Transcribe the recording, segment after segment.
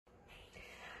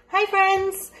Hi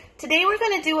friends! Today we're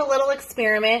going to do a little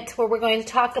experiment where we're going to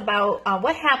talk about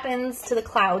what happens to the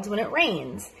clouds when it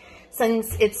rains.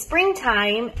 Since it's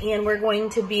springtime and we're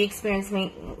going to be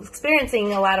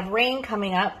experiencing a lot of rain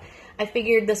coming up, I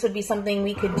figured this would be something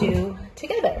we could do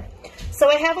together. So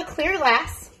I have a clear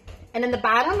glass, and in the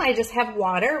bottom I just have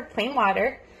water, plain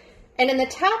water, and in the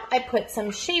top I put some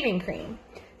shaving cream.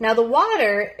 Now the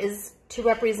water is to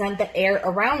represent the air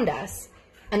around us,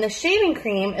 and the shaving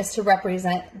cream is to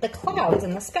represent the clouds in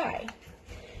the sky.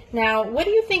 Now, what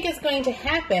do you think is going to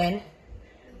happen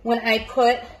when I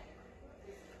put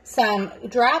some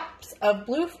drops of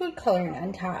blue food coloring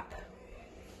on top?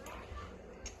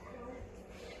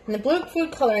 And the blue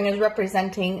food coloring is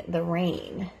representing the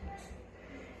rain.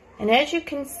 And as you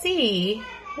can see,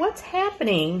 what's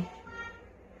happening?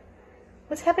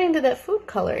 What's happening to that food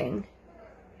coloring?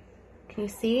 Can you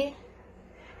see?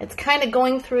 It's kind of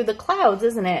going through the clouds,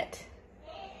 isn't it?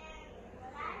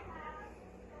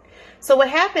 So what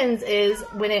happens is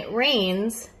when it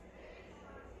rains,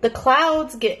 the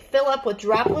clouds fill up with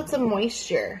droplets of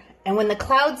moisture. And when the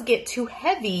clouds get too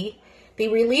heavy, they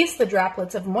release the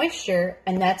droplets of moisture,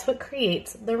 and that's what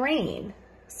creates the rain.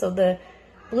 So the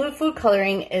blue food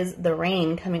coloring is the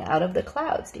rain coming out of the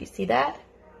clouds. Do you see that?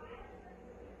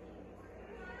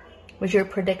 Was your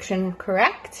prediction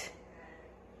correct?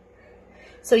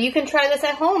 So you can try this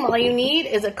at home. All you need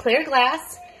is a clear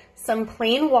glass, some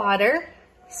plain water,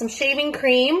 some shaving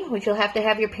cream, which you'll have to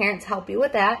have your parents help you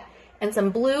with that, and some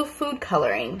blue food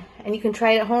coloring. And you can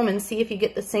try it at home and see if you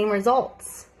get the same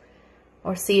results,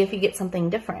 or see if you get something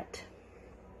different.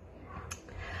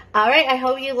 All right, I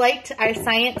hope you liked our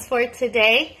science for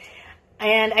today,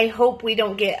 and I hope we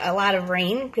don't get a lot of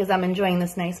rain because I'm enjoying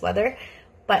this nice weather.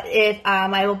 But if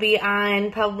I will be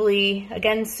on probably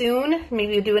again soon.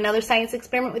 Maybe we'll do another science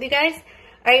experiment with you guys.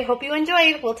 All right, hope you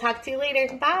enjoyed. We'll talk to you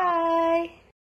later. Bye.